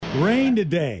Rain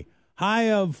today.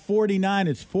 High of 49.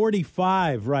 It's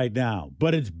 45 right now.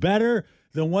 But it's better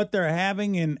than what they're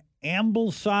having in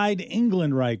Ambleside,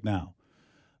 England right now.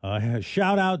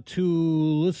 Shout out to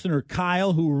listener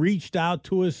Kyle, who reached out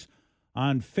to us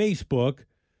on Facebook.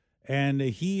 And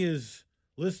he is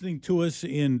listening to us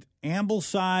in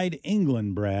Ambleside,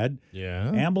 England, Brad.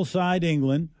 Yeah. Ambleside,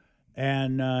 England.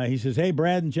 And he says, hey,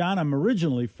 Brad and John, I'm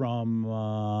originally from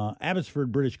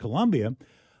Abbotsford, British Columbia.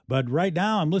 But right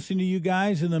now I'm listening to you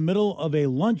guys in the middle of a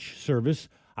lunch service.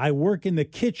 I work in the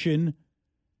kitchen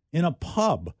in a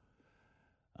pub.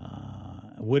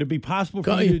 Would it be possible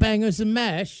for you to bangers and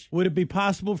mash? Would it be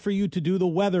possible for you to do the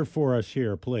weather for us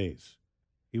here, please?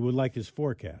 He would like his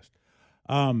forecast.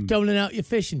 Doling out your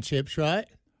fish and chips, right?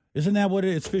 Isn't that what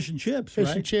it's? Fish and chips, Fish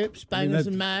right? and chips, bangers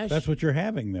and mash. That's what you're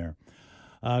having there.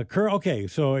 Okay,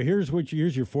 so here's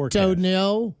your forecast.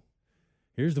 Toadnell.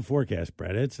 Here's the forecast,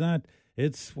 Brett.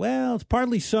 It's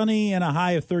partly sunny and a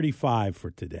high of 35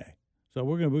 for today. So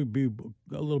we're going to be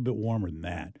a little bit warmer than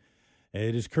that.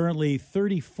 It is currently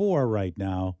 34 right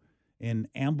now in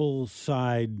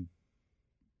Ambleside,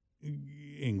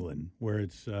 England, where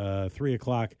it's 3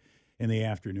 o'clock in the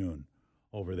afternoon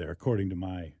over there, according to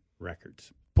my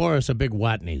records. Pour us a big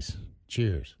Watney's.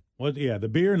 Cheers. The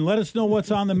beer, and let us know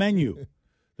what's on the menu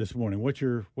this morning. What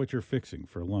you're fixing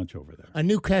for lunch over there. A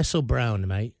Newcastle Brown,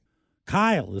 mate.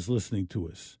 Kyle is listening to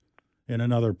us in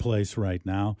another place right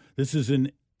now. This is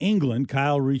in England.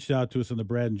 Kyle reached out to us on the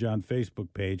Brad and John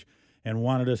Facebook page and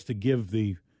wanted us to give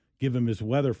him his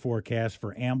weather forecast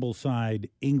for Ambleside,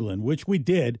 England, which we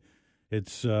did.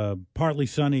 It's partly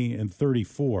sunny and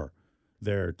 34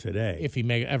 there today. If he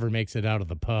ever makes it out of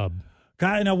the pub.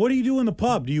 Kyle, now what do you do in the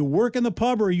pub? Do you work in the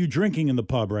pub or are you drinking in the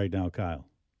pub right now, Kyle?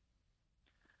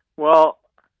 Well,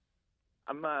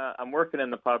 I'm working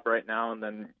in the pub right now, and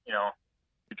then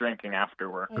drinking after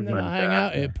work. And then hang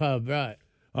out at pub, right?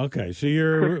 Okay, so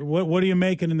you're what are you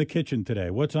making in the kitchen today?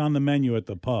 What's on the menu at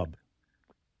the pub?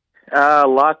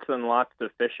 Lots and lots of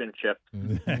fish and chips.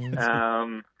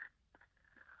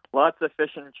 Lots of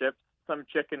fish and chips, some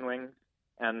chicken wings,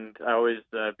 and I always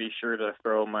be sure to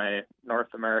throw my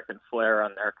North American flair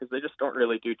on there because they just don't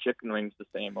really do chicken wings the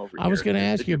same over here. I was going to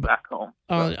ask you back home.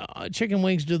 Chicken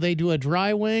wings, do they do a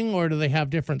dry wing or do they have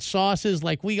different sauces?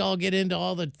 Like we all get into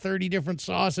all the 30 different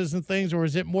sauces and things, or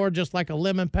is it more just like a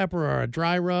lemon pepper or a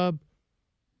dry rub?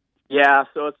 Yeah,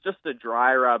 so it's just a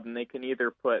dry rub, and they can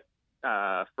either put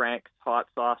Frank's hot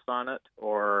sauce on it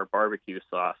or barbecue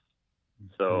sauce.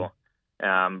 So,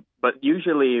 but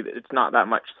usually it's not that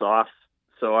much sauce.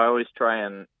 So I always try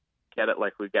and get it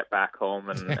like we get back home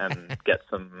and get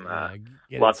some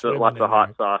lots of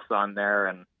hot sauce on there,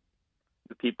 and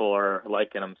the people are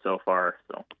liking them so far.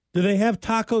 So, do they have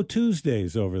Taco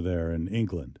Tuesdays over there in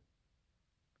England?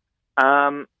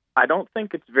 I don't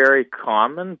think it's very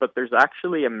common, but there's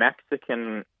actually a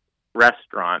Mexican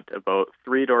restaurant about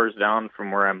 3 doors down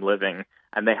from where I'm living,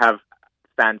 and they have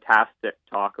fantastic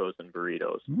tacos and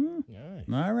burritos. Nice.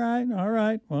 All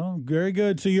right. Well, very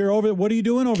good. So you're over. What are you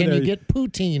doing over there? Can you get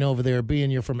poutine over there,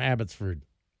 being you're from Abbotsford?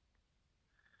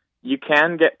 You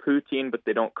can get poutine, but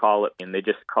they don't call it, and they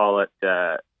just call it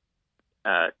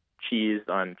cheese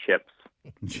on chips.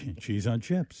 Cheese on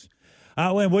chips.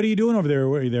 What are you doing over there?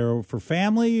 Are you there for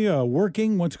family,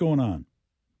 working? What's going on?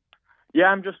 Yeah,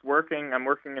 I'm just working. I'm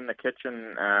working in the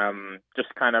kitchen. I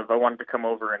wanted to come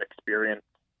over and experience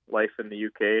life in the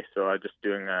UK, so I'm just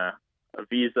doing a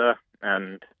visa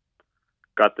and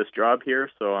got this job here,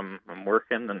 so I'm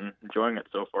working and enjoying it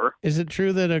so far. Is it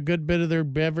true that a good bit of their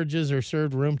beverages are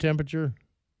served room temperature?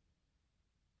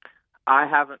 I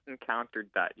haven't encountered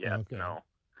that yet, Okay. no.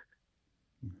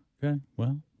 Okay,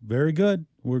 well, very good.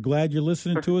 We're glad you're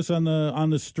listening to us on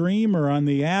the stream or on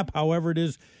the app, however it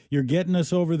is you're getting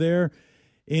us over there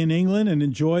in England, and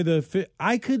enjoy the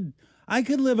I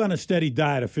could live on a steady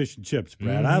diet of fish and chips,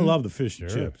 Brad. I love the fish and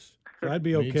chips. So I'd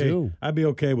be okay. Too. I'd be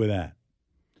okay with that.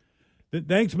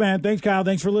 Thanks, man. Thanks, Kyle.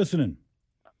 Thanks for listening.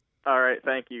 All right,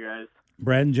 thank you, guys.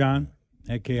 Brad and John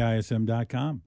at KISM.com.